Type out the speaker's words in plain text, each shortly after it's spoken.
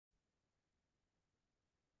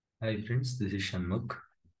Hi friends, this is Shanmukh.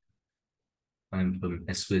 I'm from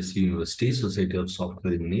SOSE University, Society of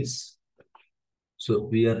Software Engineers. So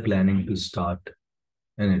we are planning to start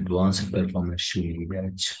an advanced performance tuning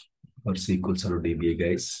batch for SQL Server DBA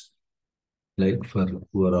guys. Like for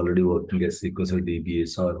who are already working as SQL Server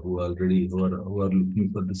DBAs or who are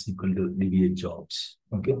looking for the SQL DBA jobs.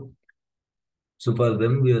 Okay. So for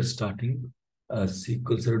them, we are starting a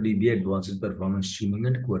SQL Server DBA advanced performance tuning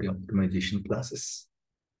and query optimization classes.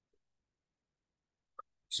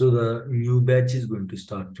 So the new batch is going to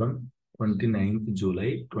start from 29th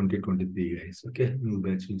July 2023, guys. Okay, new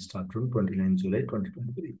batch will start from 29th July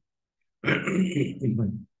 2023.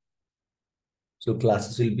 So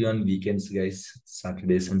classes will be on weekends, guys,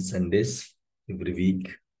 Saturdays and Sundays every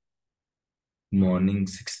week. Morning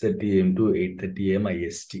 6:30 a.m. to 8:30 a.m.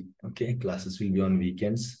 IST. Okay, classes will be on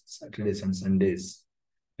weekends, Saturdays and Sundays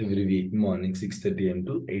every week. Morning 6:30 a.m.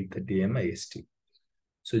 to 8:30 a.m. IST.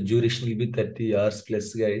 So duration will be 30 hours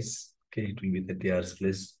plus, guys. Okay, it will be 30 hours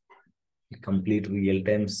plus. Complete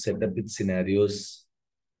real-time setup with scenarios.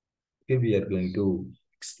 Okay, we are going to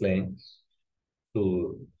explain.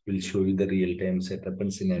 So we'll show you the real-time setup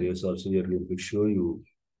and scenarios also. We are going to show you.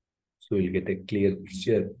 So you'll get a clear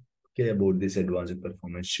picture, okay, about this advanced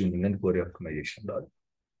performance tuning and query optimization.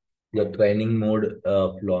 The training mode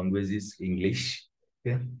of language is English.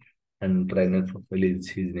 Okay. And trainer profile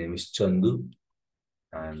is, his name is Chandu.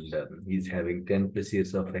 And he's having 10 plus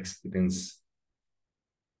years of experience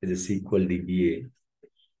as a SQL DBA.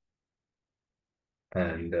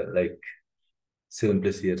 And like 7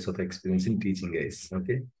 plus years of experience in teaching, guys.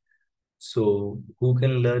 Okay. So who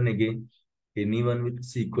can learn again? Anyone with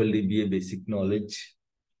SQL DBA basic knowledge,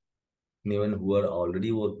 anyone who are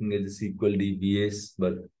already working as a SQL DBAs,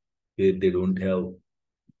 but they don't have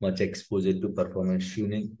much exposure to performance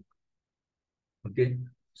tuning. Okay.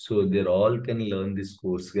 So they all can learn this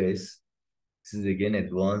course, guys. This is again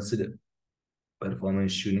advanced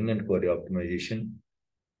performance tuning and query optimization.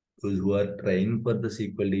 Those who are trying for the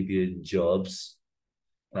SQL DBA jobs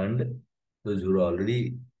and those who are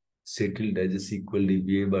already settled as a SQL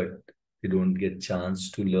DBA, but they don't get chance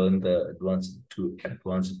to learn the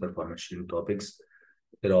advanced performance tuning topics.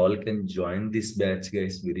 They all can join this batch,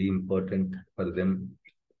 guys. Very important for them.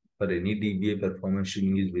 For any DBA, performance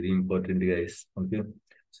tuning is very important, guys. Okay.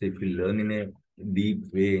 So if you learn in a deep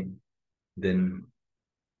way, then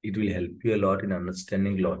it will help you a lot in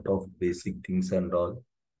understanding a lot of basic things and all.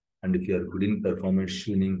 And if you are good in performance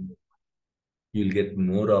tuning, you'll get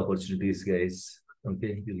more opportunities, guys.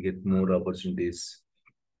 Okay, you'll get more opportunities.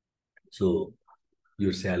 So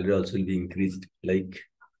your salary also will be increased. Like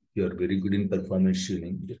you're very good in performance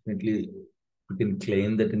tuning, definitely you can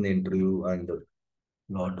claim that in the interview. And a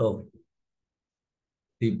lot of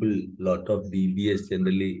people, lot of DBAs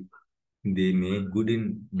generally, they may good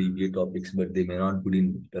in DBA topics, but they may not good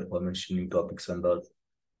in performance tuning topics and all.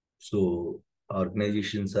 So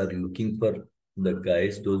organizations are looking for the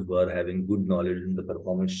guys, those who are having good knowledge in the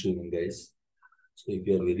performance tuning, guys. So if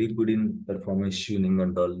you are very good in performance tuning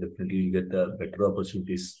and all, definitely you get better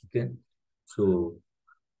opportunities. Okay. So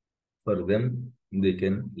for them, they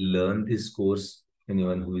can learn this course.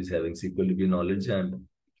 Anyone who is having SQL DB knowledge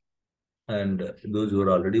and those who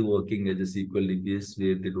are already working as a SQL DBS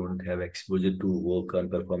where they don't have exposure to work on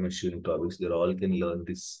performance tuning topics, they all can learn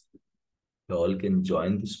this. They all can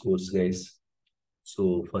join this course, guys.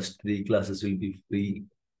 So first 3 classes will be free.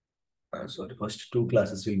 Sorry, first 2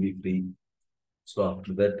 classes will be free. So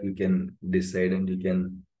after that, we can decide and you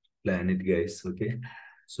can plan it, guys. Okay.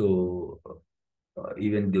 So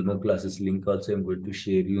even demo classes link also I'm going to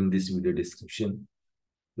share you in this video description.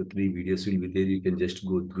 The 3 videos will be there. You can just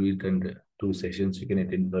go through it and 2 sessions you can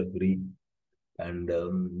attend for free. And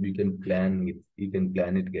you can plan it. You can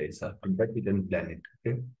plan it, guys. After that, you can plan it.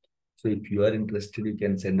 Okay. So if you are interested, you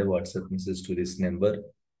can send a WhatsApp message to this number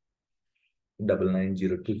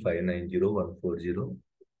 9902590140.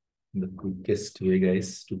 The quickest way,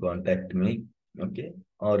 guys, to contact me. Okay.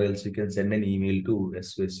 Or else you can send an email to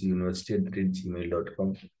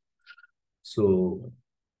sosuniversity@gmail.com. So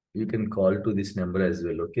you can call to this number as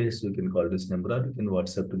well. Okay. So you can call this number or you can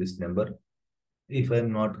WhatsApp to this number. If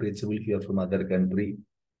I'm not reachable, if you are from other country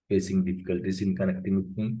facing difficulties in connecting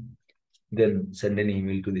with me, then send an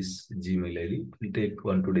email to this Gmail ID. It will take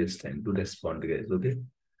 1 to 2 days time to respond, guys. Okay.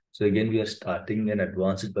 So again, we are starting an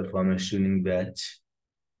advanced performance tuning batch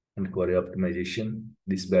and query optimization.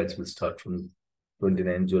 This batch will start from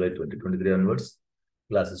 29 July 2023 onwards.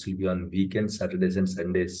 Classes will be on weekends, Saturdays and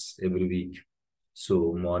Sundays every week.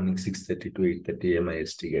 So morning 6:30 to 8:30 a.m.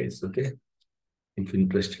 IST, guys. Okay. If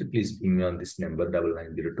interested, please ping me on this number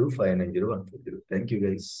 9902590140. Thank you,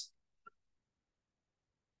 guys.